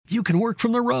You can work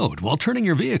from the road while turning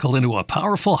your vehicle into a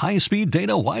powerful high-speed data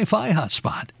Wi-Fi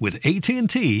hotspot with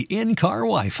AT&T in-car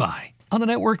Wi-Fi. On a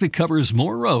network that covers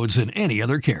more roads than any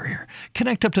other carrier.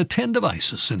 Connect up to 10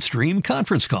 devices and stream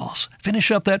conference calls.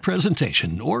 Finish up that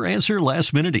presentation or answer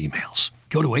last-minute emails.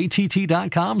 Go to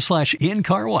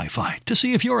att.com/in-car Wi-Fi to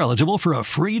see if you're eligible for a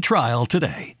free trial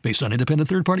today. Based on independent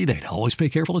third-party data, always pay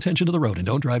careful attention to the road and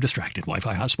don't drive distracted.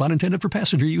 Wi-Fi hotspot intended for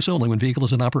passenger use only when vehicle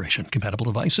is in operation. Compatible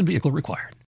device and vehicle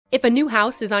required. If a new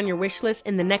house is on your wish list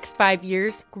in the next 5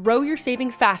 years, grow your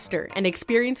savings faster and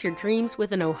experience your dreams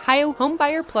with an Ohio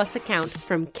Homebuyer Plus account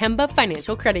from Kemba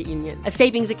Financial Credit Union. A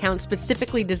savings account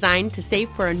specifically designed to save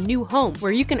for a new home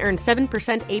where you can earn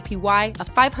 7% APY, a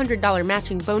 $500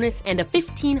 matching bonus, and a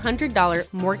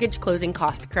 $1,500 mortgage closing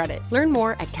cost credit. Learn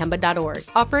more at Kemba.org.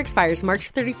 Offer expires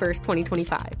March 31st,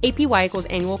 2025. APY equals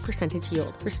annual percentage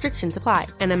yield. Restrictions apply.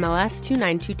 NMLS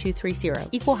 292230.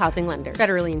 Equal housing lender.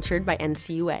 Federally insured by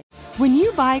NCUA. When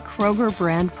you buy Kroger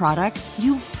brand products,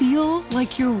 you feel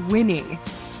like you're winning.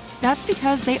 That's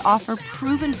because they offer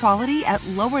proven quality at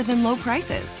lower than low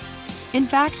prices. In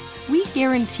fact, we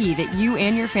guarantee that you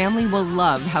and your family will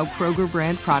love how Kroger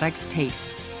brand products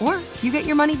taste, or you get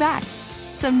your money back.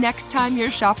 So next time you're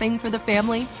shopping for the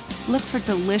family, look for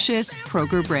delicious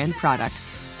Kroger brand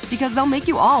products, because they'll make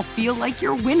you all feel like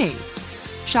you're winning.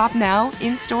 Shop now,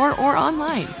 in-store, or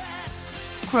online.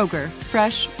 Kroger,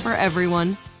 fresh for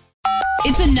everyone.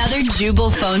 It's another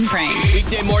Jubal phone prank.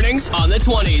 Weekday mornings on the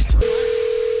 20s.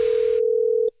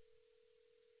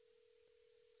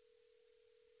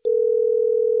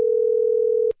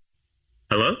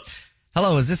 Hello?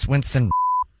 Hello, is this Winston?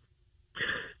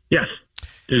 Yes.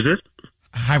 Who's this?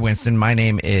 Hi, Winston. My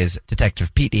name is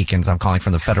Detective Pete Eakins. I'm calling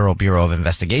from the Federal Bureau of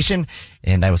Investigation,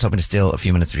 and I was hoping to steal a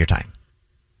few minutes of your time.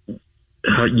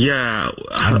 Yeah.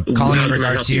 I'm calling in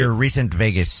regards to your recent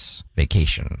Vegas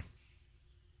vacation.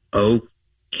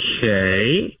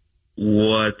 Okay.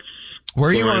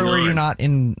 Were you or were you not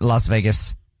in Las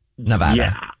Vegas, Nevada?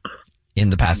 Yeah. In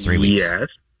the past 3 weeks?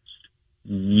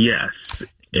 Yes.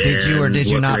 Did you or did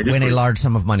you not win a large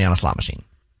sum of money on a slot machine?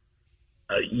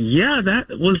 Yeah, that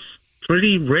was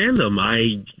pretty random.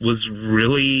 I was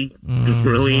really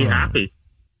happy.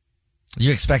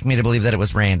 You expect me to believe that it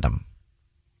was random?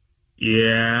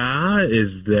 Yeah.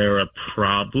 Is there a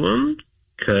problem?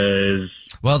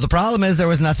 Well, the problem is there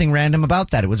was nothing random about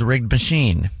that. It was a rigged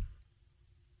machine.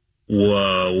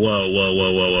 Whoa.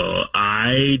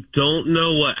 I don't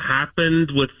know what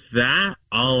happened with that.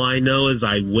 All I know is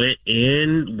I went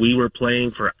in. We were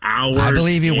playing for hours. I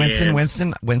believe you, Winston.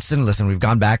 Winston, listen, we've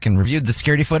gone back and reviewed the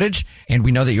security footage, and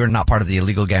we know that you're not part of the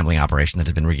illegal gambling operation that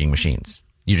has been rigging machines.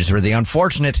 You just were the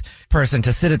unfortunate person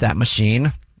to sit at that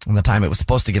machine on the time it was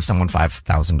supposed to give someone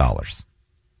 $5,000.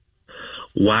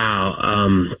 Wow.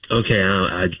 Okay.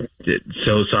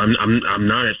 So I'm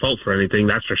not at fault for anything.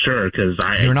 That's for sure.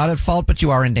 You're not at fault, but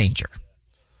you are in danger.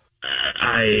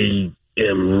 I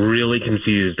am really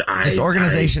confused. The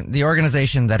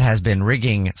organization that has been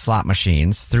rigging slot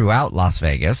machines throughout Las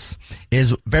Vegas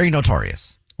is very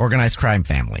notorious. Organized crime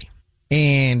family.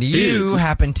 And you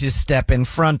happen to step in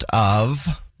front of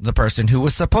the person who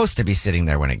was supposed to be sitting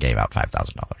there when it gave out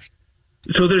 $5,000.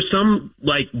 So there's some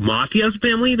mafia's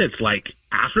family that's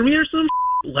after me or something?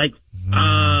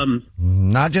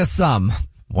 Not just some.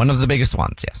 One of the biggest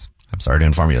ones, yes. I'm sorry to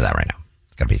inform you of that right now.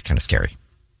 It's got to be kind of scary.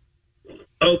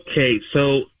 Okay,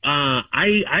 so I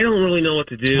don't really know what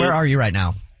to do. Where are you right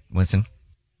now, Winston?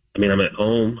 I mean, I'm at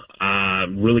home.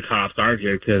 Really caught off guard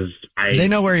here because They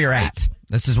know where you're at.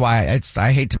 This is why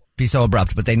I hate to be so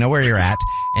abrupt, but they know where you're at,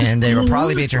 and they will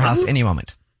probably be at your house any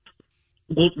moment.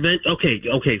 Well, then, okay,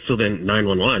 so then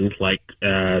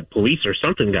 911, police or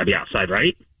something got to be outside,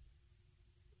 right?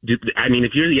 I mean,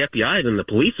 if you're the FBI, then the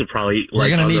police would probably... We're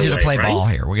going to need you to play ball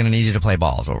here. We're going to need you to play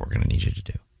ball is what we're going to need you to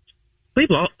do. Play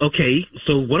ball? Okay,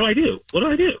 so what do I do?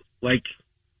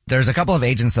 There's a couple of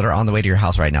agents that are on the way to your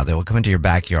house right now. They will come into your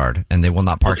backyard, and they will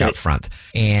not park out front.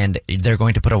 And they're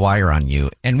going to put a wire on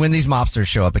you. And when these mobsters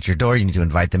show up at your door, you need to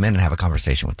invite them in and have a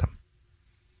conversation with them.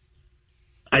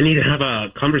 I need to have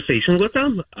a conversation with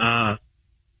them?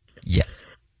 Yes.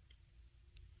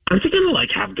 Aren't they going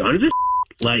to, have guns and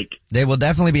They will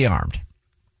definitely be armed.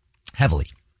 Heavily.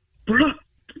 Bro,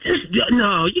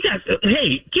 no, you guys,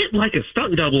 hey, get a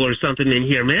stunt double or something in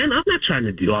here, man. I'm not trying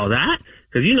to do all that.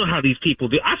 Because you know how these people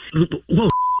do. Whoa,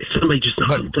 somebody just...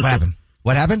 What happened?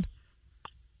 What happened?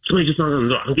 Somebody just knocked on the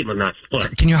door. I'm getting my nuts.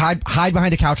 Can you hide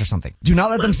behind a couch or something? Do not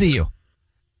let them see you.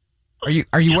 Are you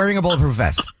wearing a bulletproof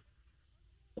vest?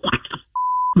 What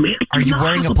the man? Are you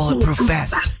wearing a bulletproof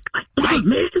vest?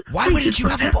 Why wouldn't you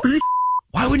have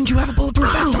a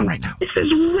bulletproof vest on right now? This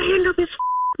is random as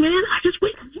man. I just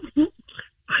wait.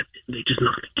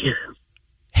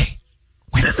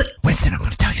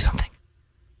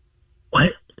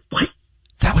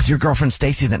 your girlfriend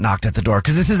Stacy that knocked at the door.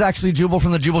 Because this is actually Jubal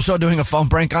from the Jubal Show doing a phone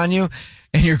prank on you,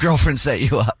 and your girlfriend set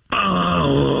you up.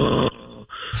 Oh.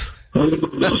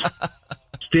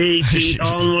 Stacy,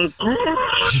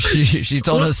 she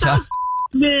told us how.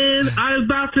 Man, I was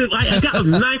about to, I got a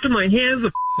knife in my hands,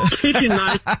 a kitchen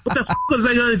knife. What the was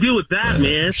I going to do with that,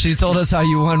 man? She told us how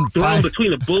you won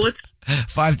between the bullets.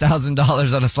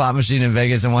 $5,000 on a slot machine in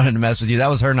Vegas and wanted to mess with you. That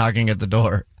was her knocking at the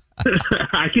door.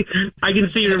 I can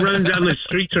see her running down the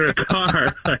street to her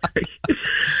car.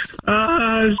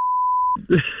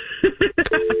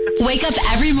 Wake up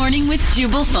every morning with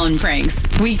Jubal phone pranks.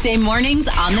 Weekday mornings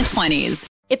on the 20s.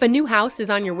 If a new house is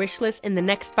on your wish list in the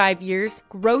next 5 years,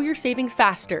 grow your savings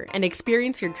faster and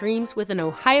experience your dreams with an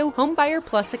Ohio Homebuyer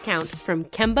Plus account from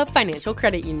Kemba Financial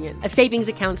Credit Union. A savings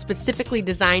account specifically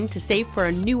designed to save for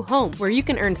a new home where you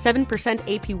can earn 7%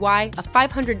 APY,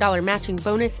 a $500 matching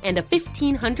bonus, and a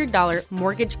 $1,500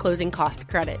 mortgage closing cost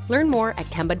credit. Learn more at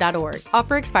Kemba.org.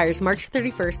 Offer expires March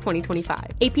 31st, 2025.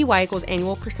 APY equals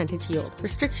annual percentage yield.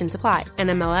 Restrictions apply.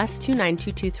 NMLS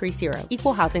 292230.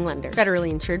 Equal housing lender.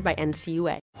 Federally insured by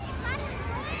NCUA.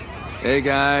 Hey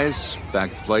guys, back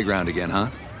at the playground again, huh?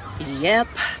 Yep.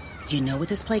 You know what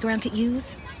this playground could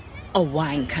use? A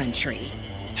wine country.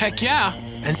 Heck yeah,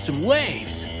 and some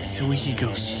waves so we could go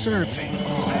surfing.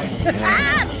 Oh,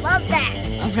 yeah. Love that.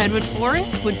 A redwood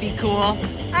forest would be cool.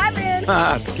 I'm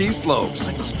in. Ski slopes.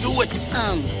 Let's do it.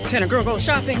 Can a girl go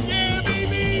shopping? Yeah,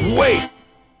 baby. Wait!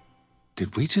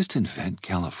 Did we just invent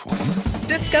California?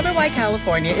 Discover why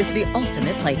California is the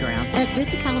ultimate playground at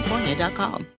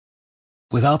visitcalifornia.com.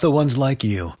 Without the ones like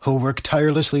you, who work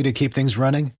tirelessly to keep things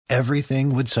running,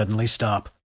 everything would suddenly stop.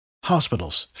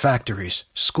 Hospitals, factories,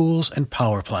 schools, and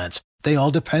power plants, they all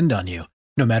depend on you.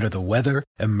 No matter the weather,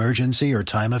 emergency, or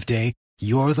time of day,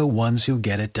 you're the ones who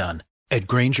get it done. At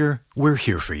Grainger, we're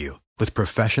here for you with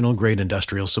professional-grade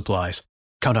industrial supplies.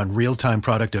 Count on real-time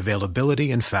product availability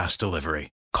and fast delivery.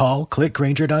 Call, click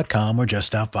Grainger.com, or just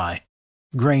stop by.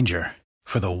 Grainger,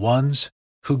 for the ones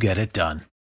who get it done.